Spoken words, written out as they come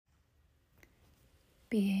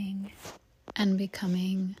being and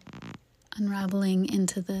becoming, unraveling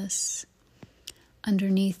into this,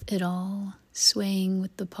 underneath it all, swaying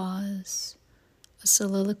with the pause, a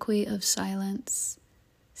soliloquy of silence,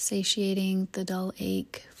 satiating the dull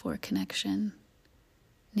ache for connection.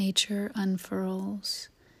 Nature unfurls,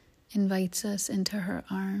 invites us into her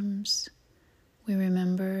arms. We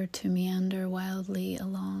remember to meander wildly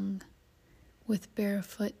along, with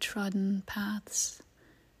barefoot trodden paths,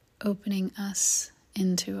 opening us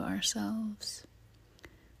into ourselves.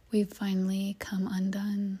 We've finally come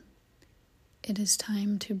undone. It is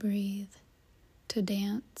time to breathe, to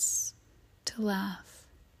dance, to laugh,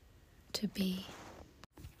 to be.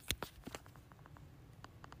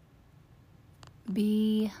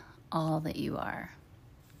 Be all that you are.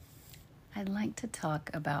 I'd like to talk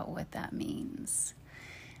about what that means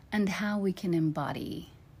and how we can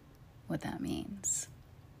embody what that means.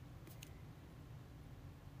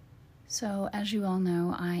 So, as you all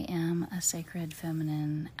know, I am a sacred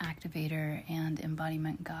feminine activator and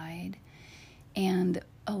embodiment guide. And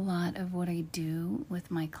a lot of what I do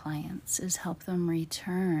with my clients is help them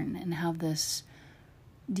return and have this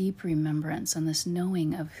deep remembrance and this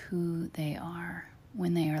knowing of who they are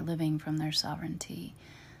when they are living from their sovereignty,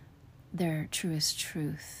 their truest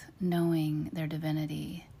truth, knowing their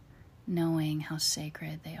divinity, knowing how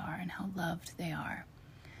sacred they are and how loved they are.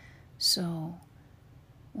 So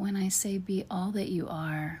when I say be all that you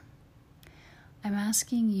are, I'm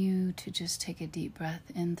asking you to just take a deep breath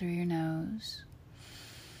in through your nose,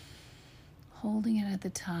 holding it at the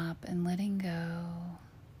top and letting go,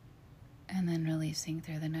 and then releasing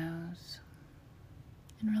through the nose,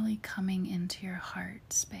 and really coming into your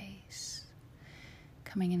heart space,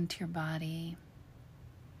 coming into your body,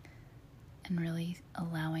 and really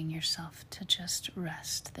allowing yourself to just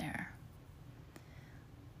rest there.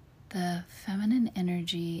 The feminine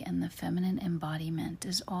energy and the feminine embodiment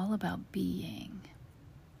is all about being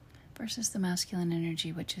versus the masculine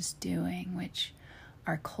energy, which is doing, which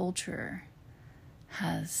our culture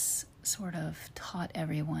has sort of taught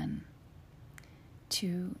everyone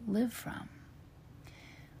to live from.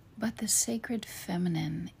 But the sacred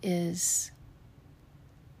feminine is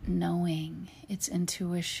knowing, its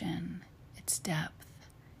intuition, its depth,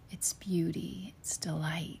 its beauty, its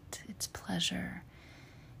delight, its pleasure.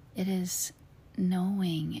 It is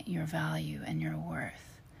knowing your value and your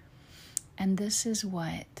worth. And this is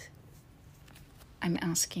what I'm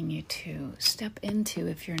asking you to step into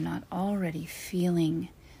if you're not already feeling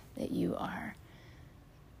that you are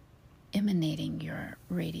emanating your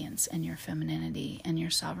radiance and your femininity and your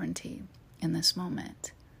sovereignty in this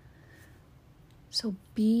moment. So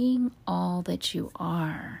being all that you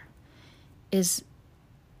are is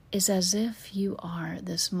as if you are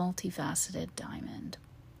this multifaceted diamond.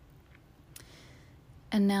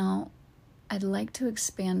 And now I'd like to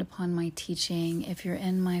expand upon my teaching. If you're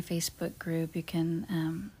in my Facebook group, you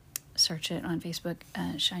can search it on Facebook,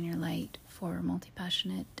 Shine Your Light for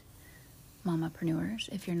Multi-Passionate Mamapreneurs.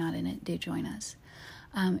 If you're not in it, do join us.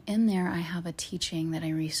 In there, I have a teaching that I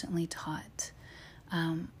recently taught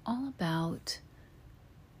all about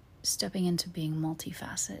stepping into being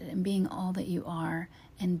multifaceted and being all that you are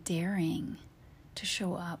and daring to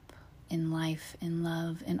show up in life, in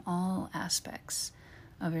love, in all aspects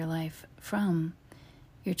of your life from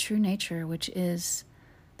your true nature, which is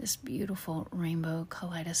this beautiful rainbow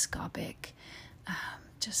kaleidoscopic,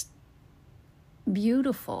 just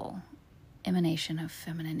beautiful emanation of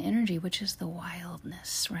feminine energy, which is the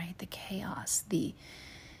wildness, right? The chaos, the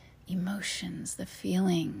emotions, the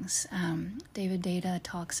feelings. David Deida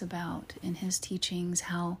talks about in his teachings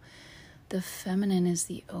how the feminine is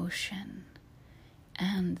the ocean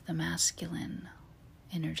and the masculine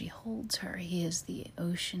energy holds her. He is the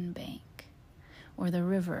ocean bank, or the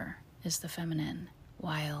river is the feminine,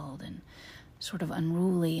 wild and sort of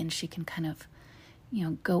unruly, and she can kind of,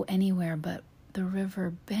 go anywhere, but the river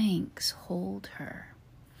banks hold her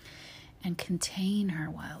and contain her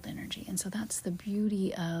wild energy. And so that's the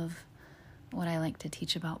beauty of what I like to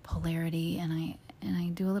teach about polarity, and I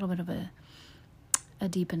do a little bit of a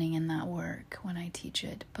deepening in that work when I teach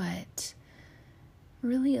it, but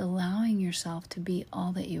really allowing yourself to be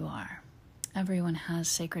all that you are. Everyone has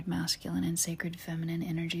sacred masculine and sacred feminine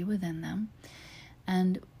energy within them,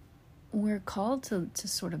 and we're called to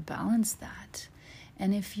sort of balance that.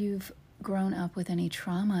 And if you've grown up with any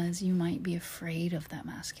traumas, you might be afraid of that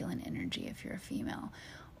masculine energy if you're a female,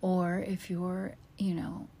 or if you're,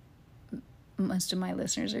 most of my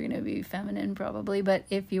listeners are going to be feminine probably, but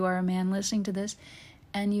if you are a man listening to this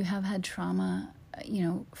and you have had trauma,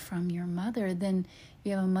 from your mother, then if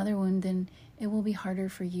you have a mother wound, then it will be harder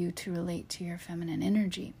for you to relate to your feminine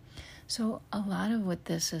energy. So a lot of what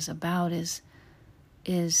this is about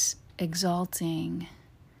is exalting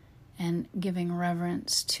and giving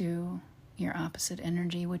reverence to your opposite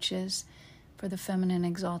energy, which is, for the feminine,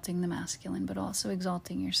 exalting the masculine, but also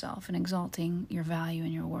exalting yourself and exalting your value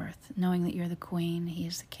and your worth, knowing that you're the queen, he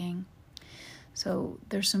is the king. So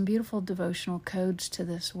there's some beautiful devotional codes to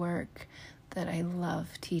this work that I love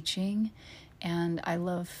teaching, and I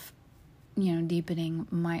love, deepening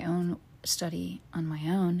my own study on my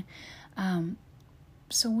own.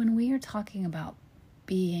 So when we are talking about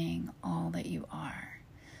being all that you are,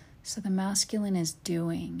 so the masculine is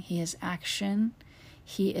doing, he is action,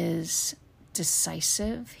 he is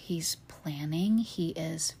decisive, he's planning, he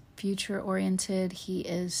is future-oriented, he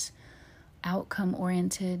is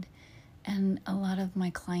outcome-oriented. And a lot of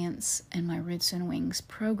my clients in my Roots and Wings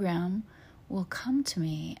program will come to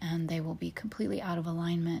me and they will be completely out of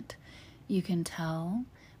alignment. You can tell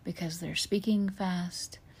because they're speaking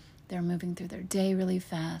fast, they're moving through their day really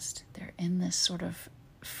fast, they're in this sort of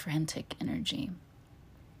frantic energy.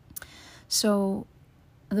 So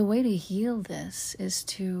the way to heal this is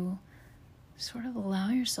to sort of allow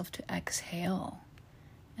yourself to exhale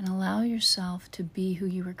and allow yourself to be who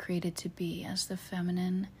you were created to be as the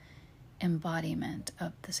feminine embodiment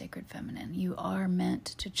of the sacred feminine. You are meant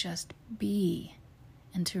to just be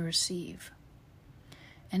and to receive.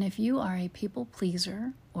 And if you are a people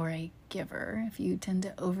pleaser or a giver, if you tend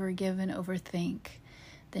to overgive and overthink,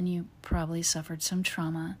 then you probably suffered some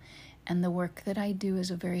trauma. And the work that I do is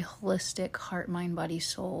a very holistic heart, mind, body,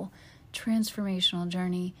 soul transformational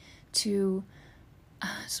journey to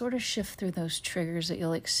sort of shift through those triggers that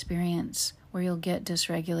you'll experience where you'll get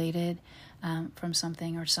dysregulated from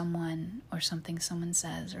something or someone or something someone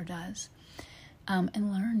says or does,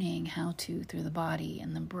 and learning how to, through the body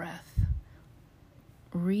and the breath,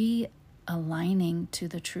 realigning to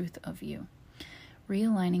the truth of you,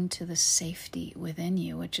 realigning to the safety within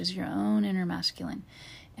you, which is your own inner masculine,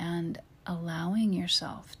 and allowing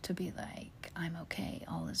yourself to be like, I'm okay,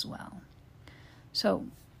 all is well. So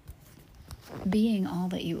being all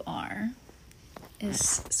that you are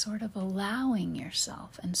is sort of allowing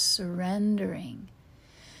yourself and surrendering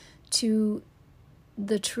to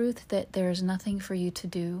the truth that there is nothing for you to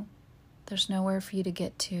do. There's nowhere for you to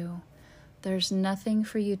get to. There's nothing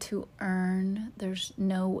for you to earn. There's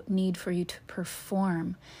no need for you to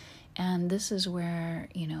perform. And this is where,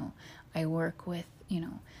 I work with,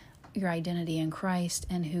 your identity in Christ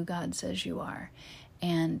and who God says you are.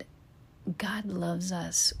 And God loves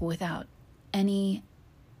us without any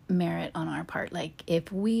merit on our part. Like, if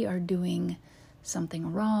we are doing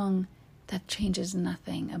something wrong, that changes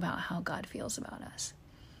nothing about how God feels about us.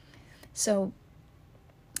 So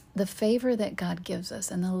the favor that God gives us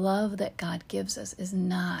and the love that God gives us is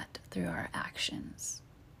not through our actions.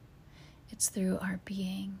 It's through our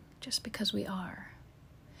being, just because we are.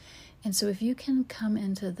 And so if you can come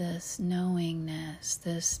into this knowingness,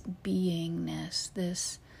 this beingness,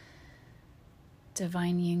 this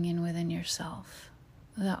divine union within yourself,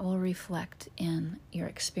 that will reflect in your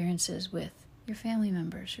experiences with your family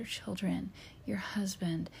members, your children, your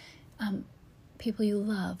husband, people you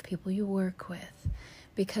love, people you work with.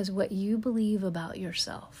 Because what you believe about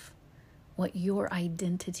yourself, what your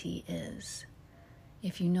identity is,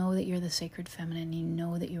 if you know that you're the sacred feminine, you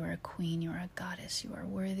know that you are a queen, you are a goddess, you are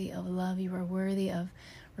worthy of love, you are worthy of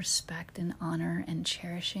respect and honor and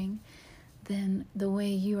cherishing, then the way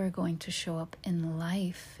you are going to show up in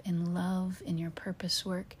life, in love, in your purpose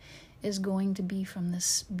work is going to be from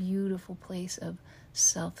this beautiful place of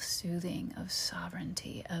self-soothing, of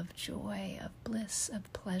sovereignty, of joy, of bliss,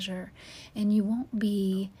 of pleasure. And you won't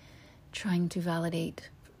be trying to validate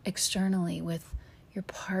externally with your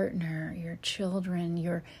partner, your children,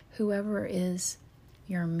 your whoever is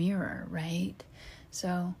your mirror, right?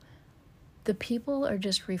 So the people are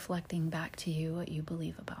just reflecting back to you what you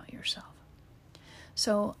believe about yourself.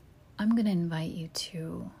 So I'm going to invite you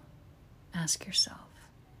to ask yourself,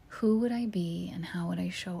 who would I be and how would I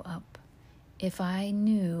show up if I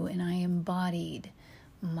knew and I embodied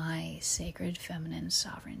my sacred feminine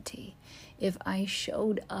sovereignty? If I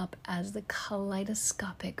showed up as the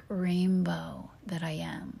kaleidoscopic rainbow that I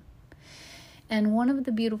am? And one of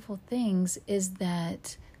the beautiful things is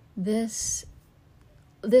that this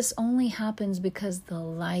only happens because the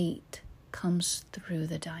light comes through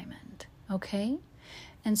the diamond, okay?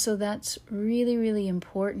 And so that's really, really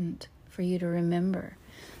important for you to remember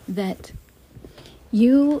that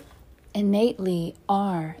you innately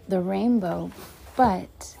are the rainbow,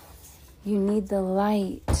 but you need the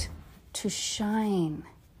light to shine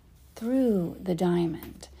through the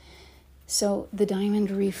diamond. So the diamond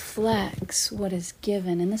reflects what is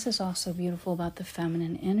given. And this is also beautiful about the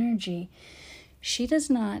feminine energy. She does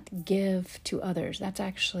not give to others. That's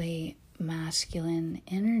actually masculine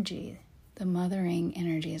energy. The mothering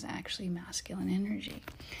energy is actually masculine energy.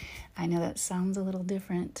 I know that sounds a little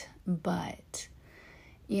different, but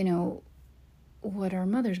what are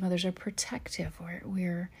mothers? Mothers are protective.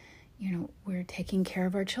 We're taking care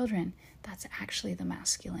of our children. That's actually the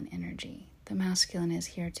masculine energy. The masculine is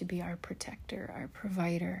here to be our protector, our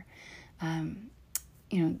provider,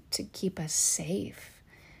 to keep us safe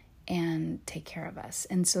and take care of us.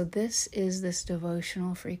 And so this is this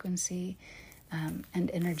devotional frequency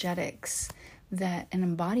and energetics, that an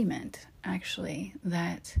embodiment actually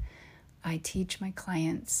that I teach my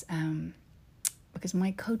clients, because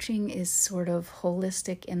my coaching is sort of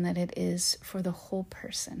holistic in that it is for the whole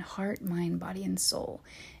person, heart, mind, body, and soul.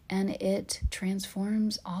 And it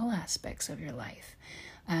transforms all aspects of your life.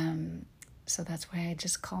 So that's why I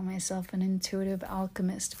just call myself an intuitive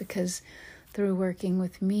alchemist, because through working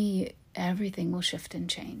with me, everything will shift and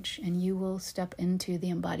change. And you will step into the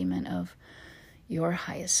embodiment of your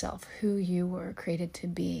highest self, who you were created to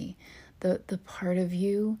be, the part of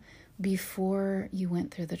you before you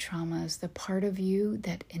went through the traumas, the part of you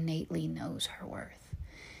that innately knows her worth.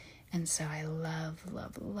 And so I love,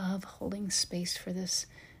 love, love holding space for this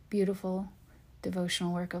beautiful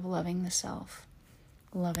devotional work of loving the self,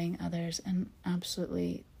 loving others, and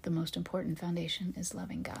absolutely the most important foundation is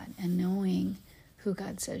loving God and knowing who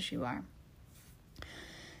God says you are.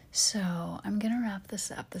 So I'm going to wrap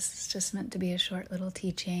this up. This is just meant to be a short little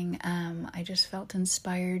teaching. I just felt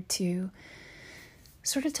inspired to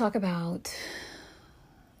sort of talk about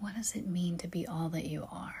what does it mean to be all that you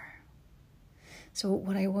are. So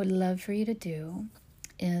what I would love for you to do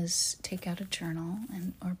is take out a journal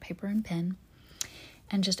or paper and pen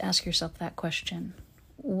and just ask yourself that question.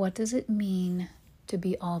 What does it mean to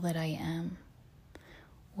be all that I am?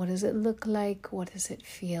 What does it look like? What does it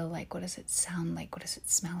feel like? What does it sound like? What does it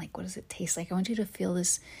smell like? What does it taste like? I want you to feel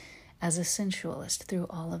this as a sensualist through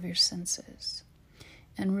all of your senses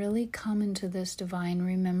and really come into this divine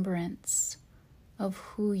remembrance of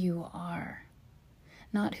who you are,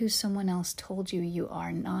 not who someone else told you you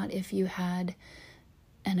are, not if you had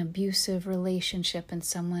an abusive relationship and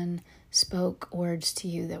someone spoke words to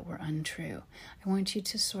you that were untrue. I want you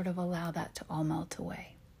to sort of allow that to all melt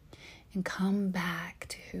away and come back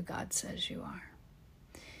to who God says you are.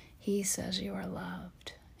 He says you are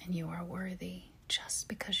loved and you are worthy just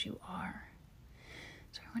because you are.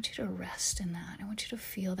 So I want you to rest in that. I want you to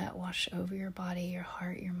feel that wash over your body, your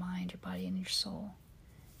heart, your mind, your body, and your soul.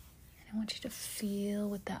 And I want you to feel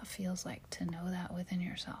what that feels like, to know that within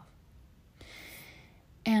yourself.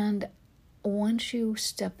 And once you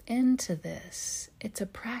step into this, it's a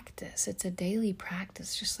practice. It's a daily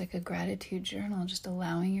practice, just like a gratitude journal, just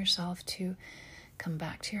allowing yourself to come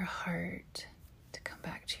back to your heart, to come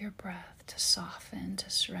back to your breath, to soften,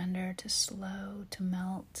 to surrender, to slow, to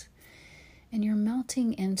melt. And you're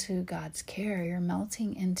melting into God's care. You're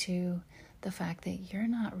melting into the fact that you're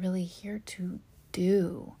not really here to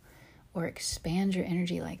do or expand your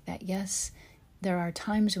energy like that. Yes, there are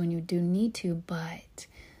times when you do need to, but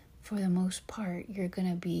for the most part, you're going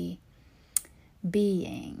to be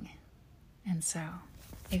being. And so,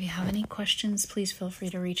 if you have any questions, please feel free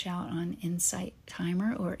to reach out on Insight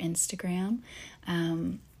Timer or Instagram.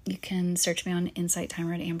 You can search me on Insight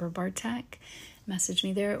Timer at Amber Bartek. Message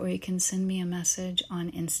me there, or you can send me a message on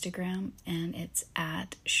Instagram, and it's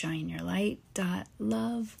at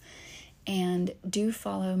shineyourlight.love. And do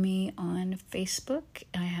follow me on Facebook.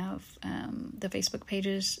 I have the Facebook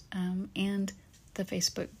pages and the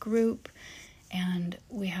Facebook group, and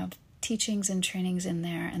we have teachings and trainings in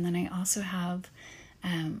there. And then I also have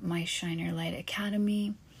my Shine Your Light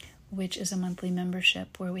Academy, which is a monthly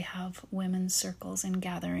membership where we have women's circles and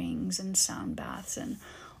gatherings and sound baths and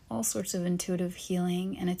all sorts of intuitive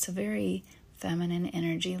healing. And it's a very feminine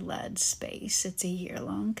energy led space. It's a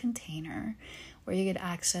year-long container where you get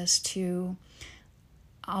access to,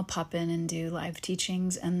 I'll pop in and do live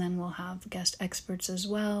teachings, and then we'll have guest experts as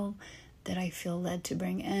well that I feel led to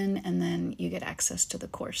bring in, and then you get access to the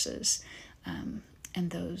courses, and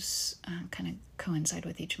those kind of coincide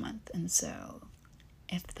with each month. And so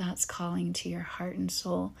if that's calling to your heart and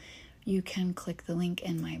soul, you can click the link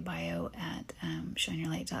in my bio at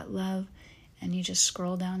shineyourlight.love, and you just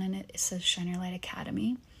scroll down and it says Shine Your Light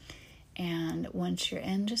Academy. And once you're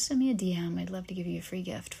in, just send me a DM. I'd love to give you a free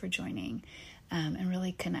gift for joining, and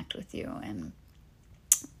really connect with you and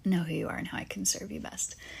know who you are and how I can serve you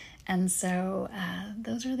best. And so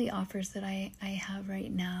those are the offers that I have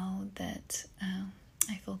right now that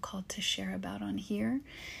I feel called to share about on here.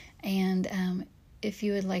 And if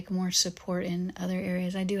you would like more support in other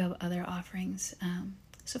areas, I do have other offerings.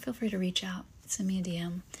 So feel free to reach out, send me a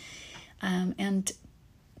DM. And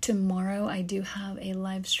tomorrow I do have a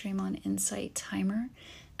live stream on Insight Timer.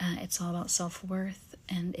 It's all about self-worth,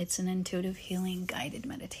 and it's an intuitive healing guided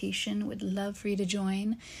meditation. Would love for you to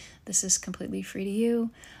join. This is completely free to you.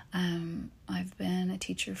 I've been a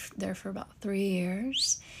teacher there for about 3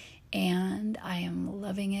 years, and I am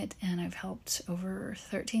loving it, and I've helped over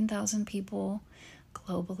 13,000 people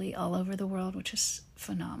globally all over the world, which is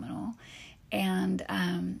phenomenal. And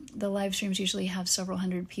the live streams usually have several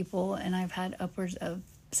hundred people, and I've had upwards of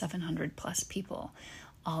 700 plus people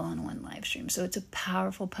all on one live stream. So it's a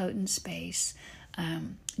powerful, potent space.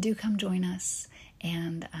 Do come join us,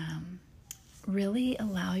 and really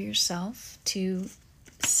allow yourself to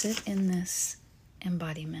sit in this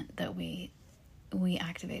embodiment that we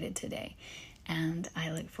activated today. And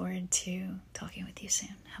I look forward to talking with you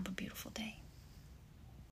soon. Have a beautiful day.